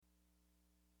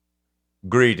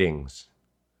Greetings.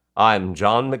 I'm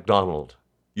John MacDonald,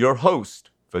 your host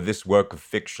for this work of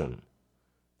fiction.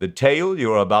 The tale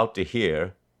you're about to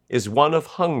hear is one of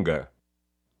hunger,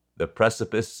 the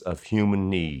precipice of human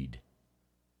need.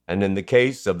 And in the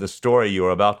case of the story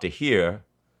you're about to hear,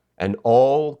 an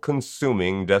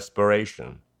all-consuming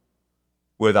desperation.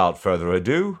 Without further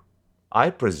ado, I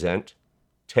present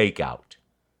Takeout,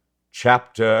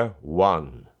 Chapter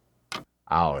 1.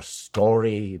 Our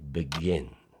story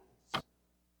begins.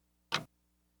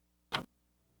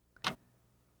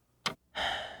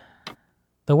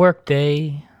 The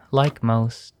workday, like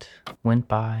most, went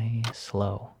by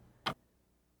slow.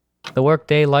 The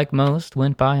workday, like most,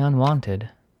 went by unwanted.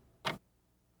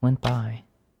 Went by.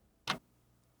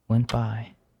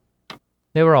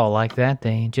 They were all like that.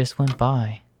 They just went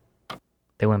by.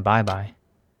 They went bye-bye.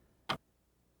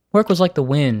 Work was like the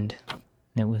wind.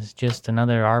 It was just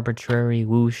another arbitrary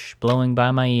whoosh blowing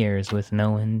by my ears with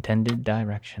no intended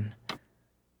direction.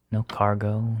 No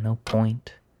cargo, no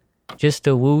point. Just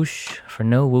a whoosh for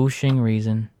no whooshing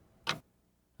reason.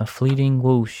 A fleeting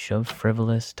whoosh of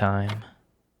frivolous time.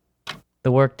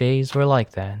 The workdays were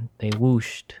like that. They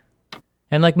whooshed.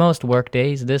 And like most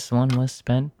workdays, this one was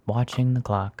spent watching the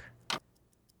clock.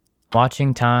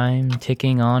 Watching time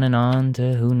ticking on and on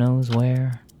to who knows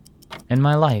where. And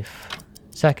my life,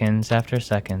 seconds after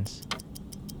seconds,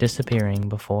 disappearing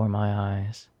before my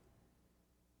eyes.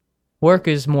 Work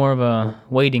is more of a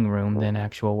waiting room than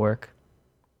actual work.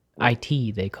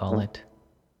 IT, they call it.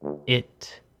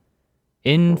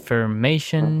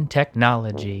 Information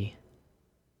technology.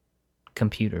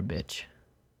 Computer bitch.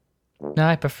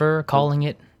 I prefer calling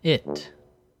it it.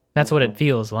 That's what it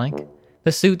feels like.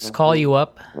 The suits call you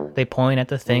up, they point at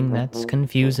the thing that's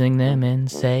confusing them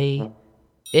and say,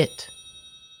 it.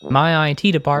 My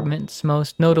IT department's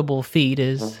most notable feat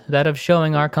is that of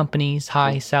showing our company's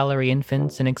high-salary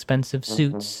infants in expensive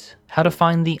suits how to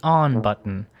find the on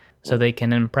button so they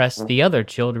can impress the other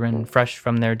children fresh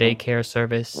from their daycare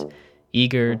service,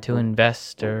 eager to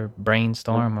invest or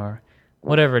brainstorm or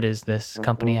whatever it is this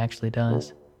company actually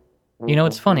does. You know,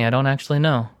 it's funny, I don't actually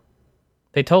know.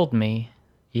 They told me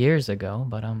years ago,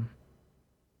 but I'm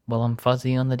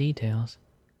fuzzy on the details.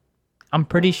 I'm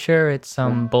pretty sure it's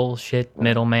some bullshit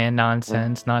middleman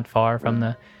nonsense not far from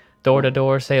the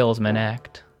door-to-door salesman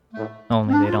act.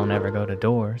 Only they don't ever go to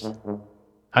doors.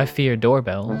 I fear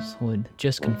doorbells would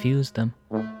just confuse them.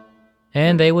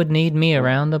 And they would need me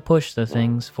around to push the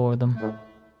things for them.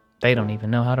 They don't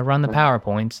even know how to run the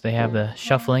PowerPoints. They have the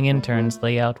shuffling interns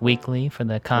lay out weekly for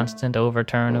the constant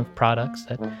overturn of products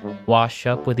that wash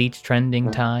up with each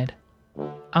trending tide.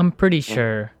 I'm pretty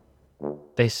sure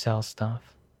they sell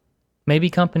stuff. Maybe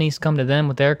companies come to them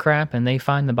with their crap and they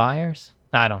find the buyers?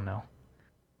 I don't know.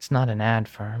 It's not an ad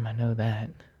firm, I know that.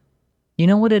 You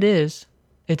know what it is?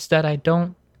 It's that I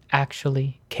don't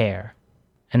actually care.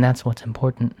 And that's what's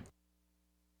important.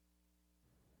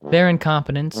 Their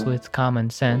incompetence with common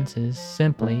sense is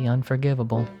simply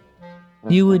unforgivable.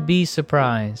 You would be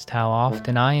surprised how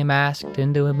often I am asked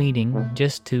into a meeting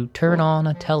just to turn on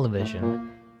a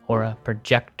television, or a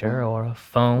projector, or a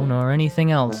phone, or anything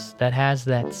else that has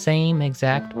that same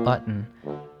exact button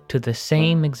to the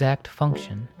same exact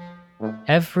function.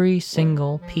 Every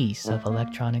single piece of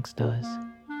electronics does.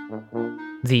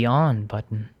 The on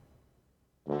button.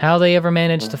 How they ever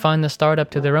manage to find the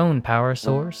startup to their own power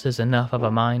source is enough of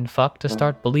a mindfuck to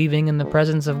start believing in the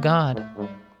presence of God.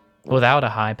 Without a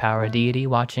high-power deity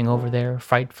watching over their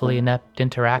frightfully inept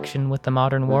interaction with the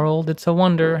modern world, it's a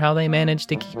wonder how they manage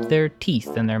to keep their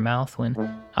teeth in their mouth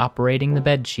when operating the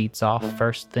bed sheets off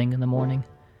first thing in the morning.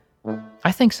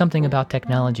 I think something about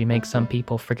technology makes some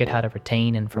people forget how to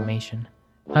retain information.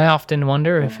 I often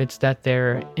wonder if it's that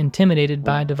they're intimidated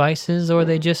by devices or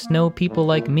they just know people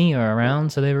like me are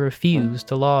around, so they refuse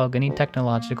to log any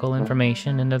technological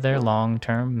information into their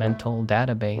long-term mental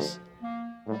database.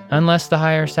 Unless the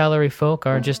higher salary folk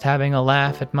are just having a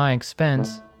laugh at my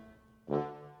expense.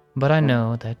 But I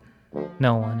know that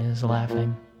no one is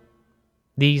laughing.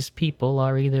 These people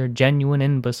are either genuine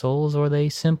imbeciles or they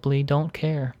simply don't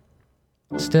care.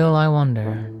 Still, I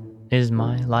wonder, is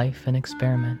my life an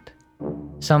experiment?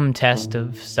 Some test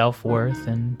of self-worth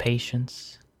and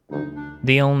patience?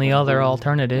 The only other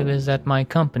alternative is that my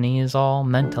company is all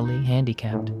mentally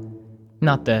handicapped.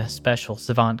 Not the special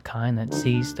savant kind that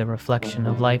sees the reflection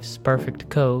of life's perfect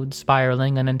code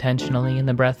spiraling unintentionally in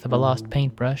the breath of a lost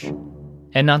paintbrush.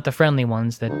 And not the friendly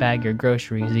ones that bag your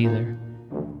groceries either.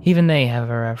 Even they have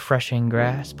a refreshing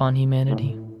grasp on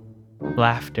humanity.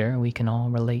 Laughter we can all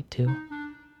relate to.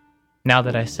 Now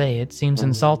that I say it, seems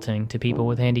insulting to people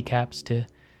with handicaps to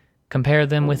compare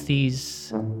them with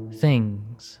these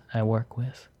things I work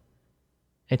with.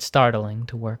 It's startling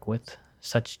to work with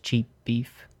such cheap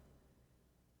beef.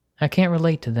 I can't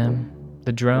relate to them.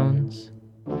 The drones.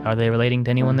 Are they relating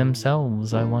to anyone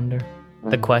themselves, I wonder?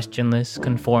 The questionless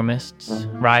conformists,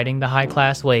 riding the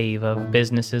high-class wave of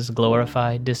business's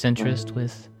glorified disinterest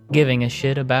with giving a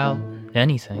shit about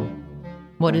anything.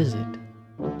 What is it?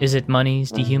 Is it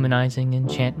money's dehumanizing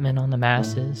enchantment on the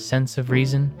masses' sense of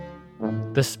reason?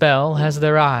 The spell has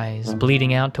their eyes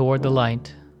bleeding out toward the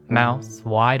light, mouth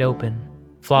wide open,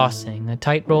 flossing a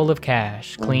tight roll of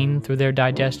cash clean through their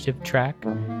digestive tract,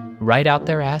 right out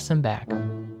their ass and back.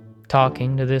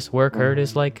 Talking to this work herd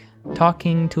is like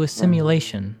talking to a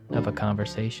simulation of a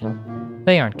conversation.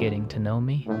 They aren't getting to know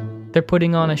me. They're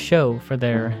putting on a show for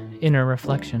their inner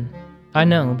reflection. I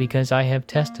know because I have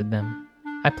tested them.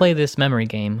 I play this memory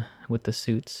game with the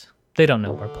suits. They don't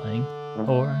know we're playing,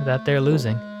 or that they're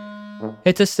losing.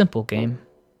 It's a simple game.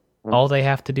 All they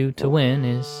have to do to win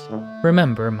is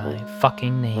remember my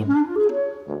fucking name.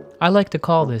 I like to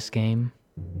call this game,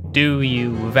 Do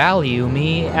You Value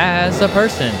Me as a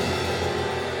Person?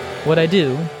 What I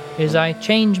do is I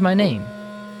change my name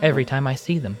every time I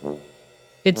see them.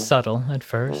 It's subtle at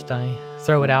first. I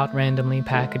throw it out randomly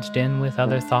packaged in with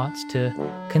other thoughts to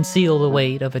conceal the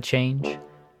weight of a change.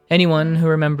 Anyone who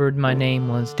remembered my name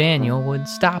was Daniel would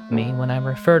stop me when I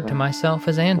referred to myself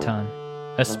as Anton,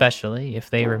 especially if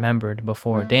they remembered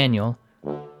before Daniel,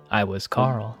 I was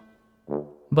Carl.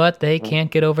 But they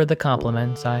can't get over the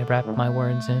compliments I wrap my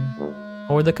words in,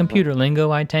 or the computer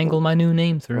lingo I tangle my new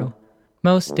name through.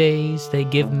 Most days they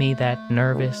give me that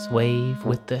nervous wave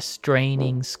with the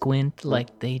straining squint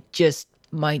like they just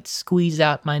might squeeze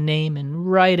out my name,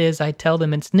 and right as I tell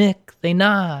them it's Nick, they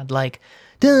nod like,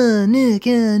 duh, Nick,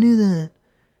 yeah, I knew that.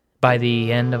 By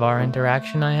the end of our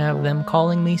interaction, I have them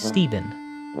calling me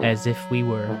Steven, as if we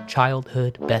were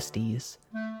childhood besties.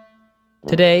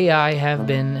 Today I have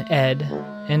been Ed,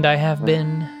 and I have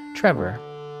been Trevor.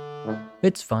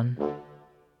 It's fun.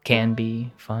 Can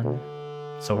be fun.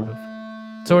 Sort of.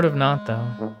 Sort of not,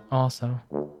 though, also.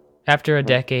 After a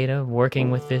decade of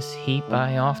working with this heap,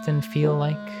 I often feel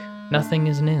like nothing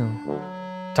is new.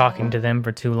 Talking to them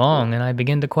for too long, and I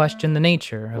begin to question the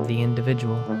nature of the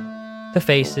individual. The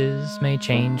faces may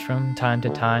change from time to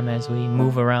time as we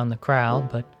move around the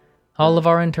crowd, but all of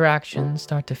our interactions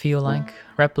start to feel like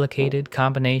replicated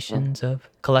combinations of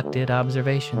collected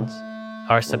observations.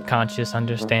 Our subconscious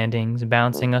understandings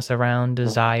bouncing us around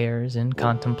desires and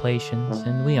contemplations,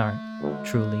 and we aren't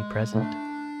truly present.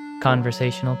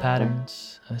 Conversational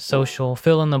patterns, a social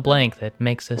fill-in-the-blank that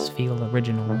makes us feel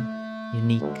original,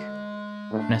 unique,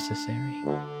 necessary.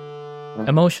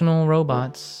 Emotional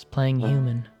robots playing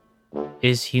human.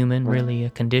 Is human really a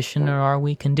condition, or are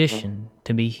we conditioned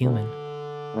to be human?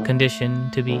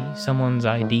 Conditioned to be someone's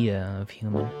idea of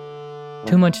human.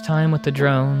 Too much time with the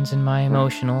drones and my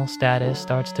emotional status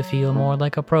starts to feel more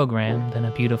like a program than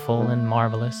a beautiful and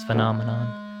marvelous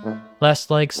phenomenon. Less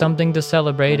like something to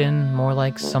celebrate and more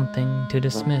like something to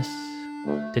dismiss,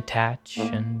 detach,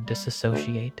 and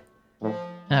disassociate.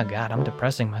 Oh God, I'm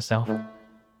depressing myself.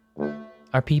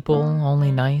 Are people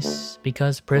only nice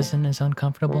because prison is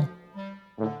uncomfortable?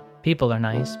 People are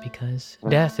nice because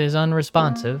death is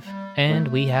unresponsive and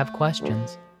we have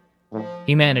questions.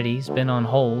 Humanity's been on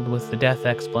hold with the death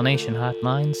explanation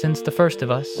hotline since the first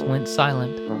of us went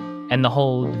silent, and the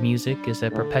hold music is a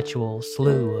perpetual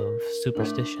slew of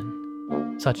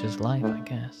superstition. Such is life, I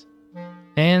guess.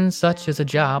 And such is a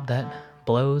job that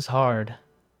blows hard.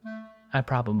 I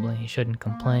probably shouldn't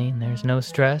complain. There's no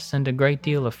stress and a great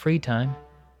deal of free time.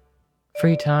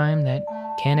 Free time that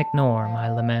can't ignore my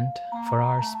lament for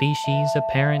our species'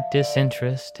 apparent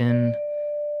disinterest in,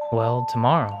 well,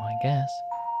 tomorrow, I guess.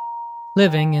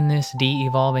 Living in this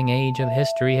de-evolving age of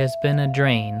history has been a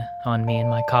drain on me and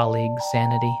my colleagues'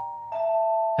 sanity.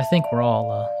 I think we're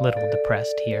all a little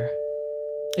depressed here.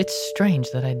 It's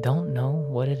strange that I don't know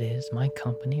what it is my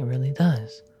company really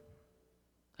does.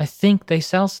 I think they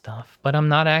sell stuff, but I'm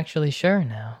not actually sure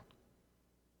now.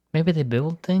 Maybe they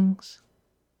build things?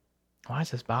 Why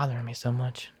is this bothering me so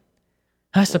much?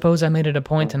 I suppose I made it a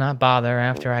point to not bother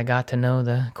after I got to know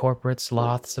the corporate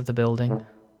sloths of the building,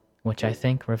 which I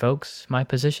think revokes my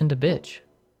position to bitch.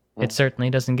 It certainly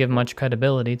doesn't give much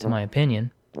credibility to my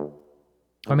opinion.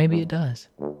 Or maybe it does.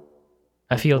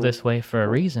 I feel this way for a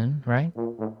reason, right?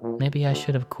 Maybe I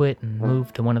should have quit and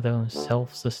moved to one of those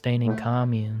self-sustaining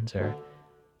communes or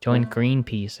joined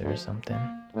Greenpeace or something.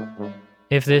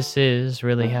 If this is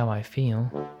really how I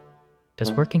feel,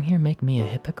 does working here make me a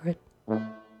hypocrite?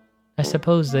 I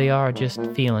suppose they are just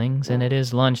feelings, and it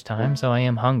is lunchtime, so I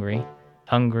am hungry.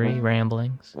 Hungry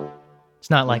ramblings.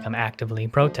 It's not like I'm actively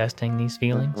protesting these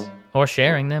feelings, or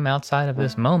sharing them outside of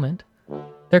this moment.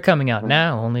 They're coming out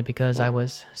now only because I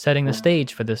was setting the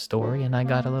stage for this story and I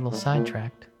got a little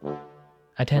sidetracked.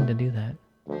 I tend to do that.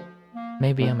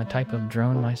 Maybe I'm a type of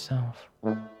drone myself.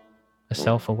 A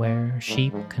self-aware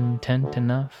sheep content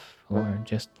enough, or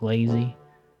just lazy.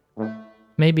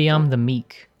 Maybe I'm the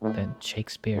meek that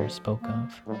Shakespeare spoke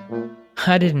of.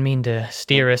 I didn't mean to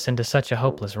steer us into such a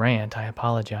hopeless rant, I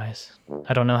apologize.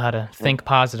 I don't know how to think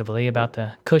positively about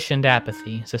the cushioned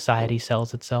apathy society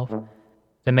sells itself.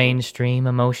 The mainstream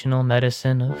emotional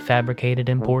medicine of fabricated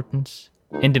importance.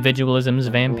 Individualism's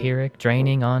vampiric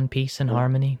draining on peace and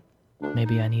harmony.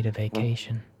 Maybe I need a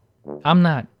vacation. I'm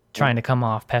not trying to come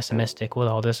off pessimistic with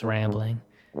all this rambling.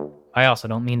 I also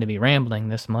don't mean to be rambling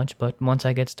this much, but once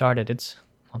I get started, it's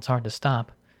hard to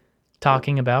stop.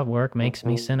 Talking about work makes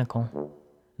me cynical.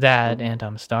 That, and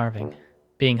I'm starving.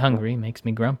 Being hungry makes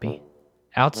me grumpy.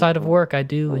 Outside of work, I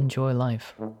do enjoy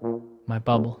life. My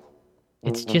bubble.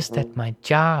 It's just that my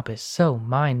job is so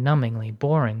mind-numbingly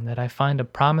boring that I find a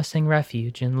promising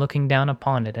refuge in looking down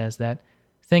upon it as that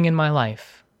thing in my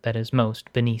life that is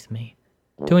most beneath me.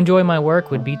 To enjoy my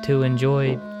work would be to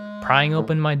enjoy prying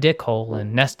open my dick hole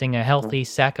and nesting a healthy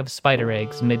sack of spider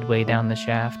eggs midway down the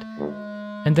shaft,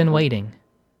 and then waiting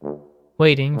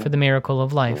for the miracle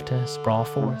of life to sprawl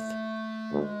forth.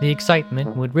 The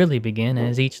excitement would really begin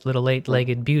as each little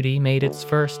eight-legged beauty made its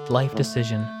first life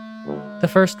decision. The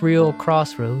first real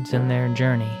crossroads in their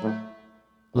journey.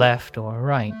 Left or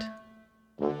right.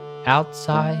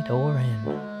 Outside or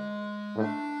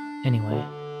in. Anyway,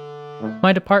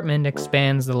 my department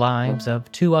expands the lives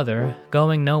of two other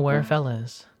going-nowhere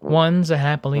fellas. One's a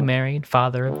happily married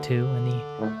father of two, and the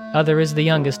other is the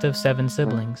youngest of 7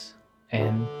 siblings.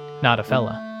 And not a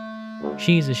fella.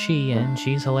 She's a she, and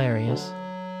she's hilarious.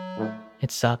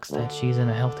 It sucks that she's in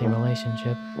a healthy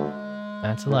relationship.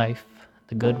 That's life.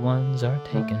 The good ones are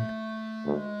taken.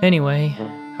 Anyway,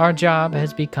 our job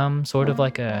has become sort of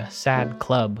like a sad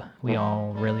club we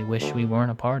all really wish we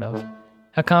weren't a part of.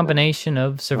 A combination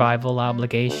of survival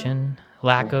obligation,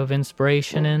 lack of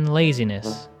inspiration, and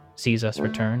laziness sees us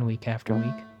return week after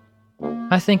week.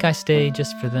 I think I stay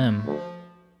just for them.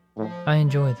 I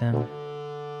enjoy them.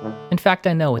 In fact,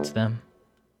 I know it's them.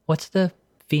 What's the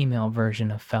female version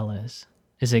of fellas?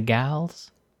 Is it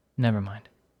gals? Never mind.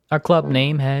 Our club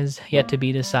name has yet to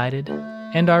be decided,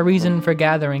 and our reason for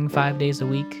gathering 5 days a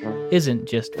week isn't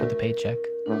just for the paycheck.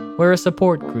 We're a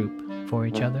support group for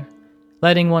each other.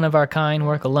 Letting one of our kind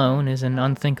work alone is an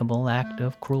unthinkable act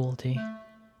of cruelty.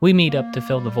 We meet up to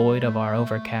fill the void of our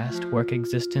overcast work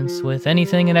existence with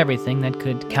anything and everything that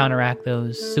could counteract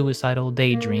those suicidal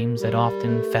daydreams that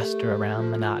often fester around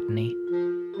monotony.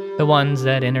 The ones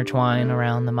that intertwine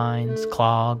around the mind's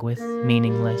clog with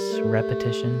meaningless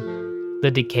repetition. The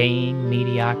decaying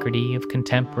mediocrity of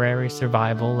contemporary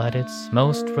survival at its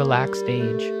most relaxed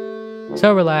age.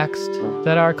 So relaxed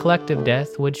that our collective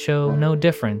death would show no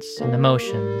difference in the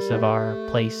motions of our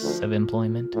place of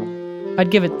employment.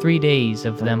 I'd give it 3 days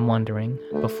of them wondering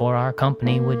before our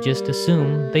company would just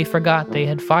assume they forgot they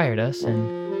had fired us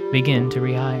and begin to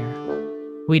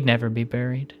rehire. We'd never be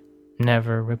buried,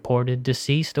 never reported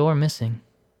deceased or missing.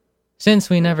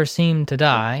 Since we never seemed to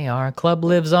die, our club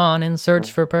lives on in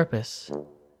search for purpose.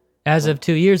 As of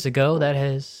 2 years ago, that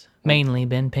has mainly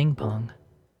been ping pong,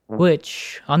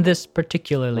 which, on this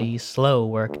particularly slow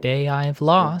work day, I've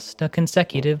lost a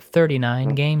consecutive 39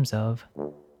 games of.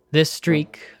 This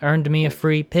streak earned me a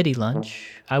free pity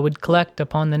lunch I would collect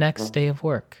upon the next day of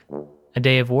work, a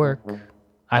day of work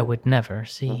I would never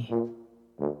see.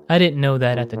 I didn't know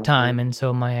that at the time, and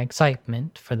so my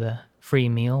excitement for the free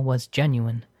meal was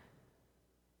genuine.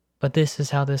 But this is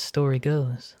how this story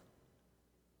goes.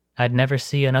 I'd never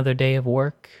see another day of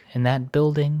work in that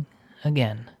building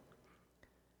again.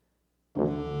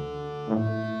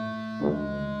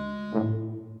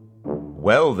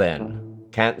 Well then,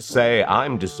 can't say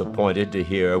I'm disappointed to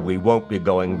hear we won't be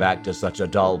going back to such a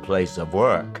dull place of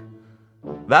work.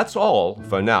 That's all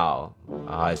for now,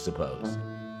 I suppose.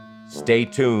 Stay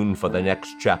tuned for the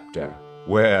next chapter,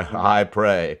 where, I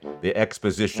pray, the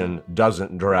exposition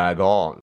doesn't drag on.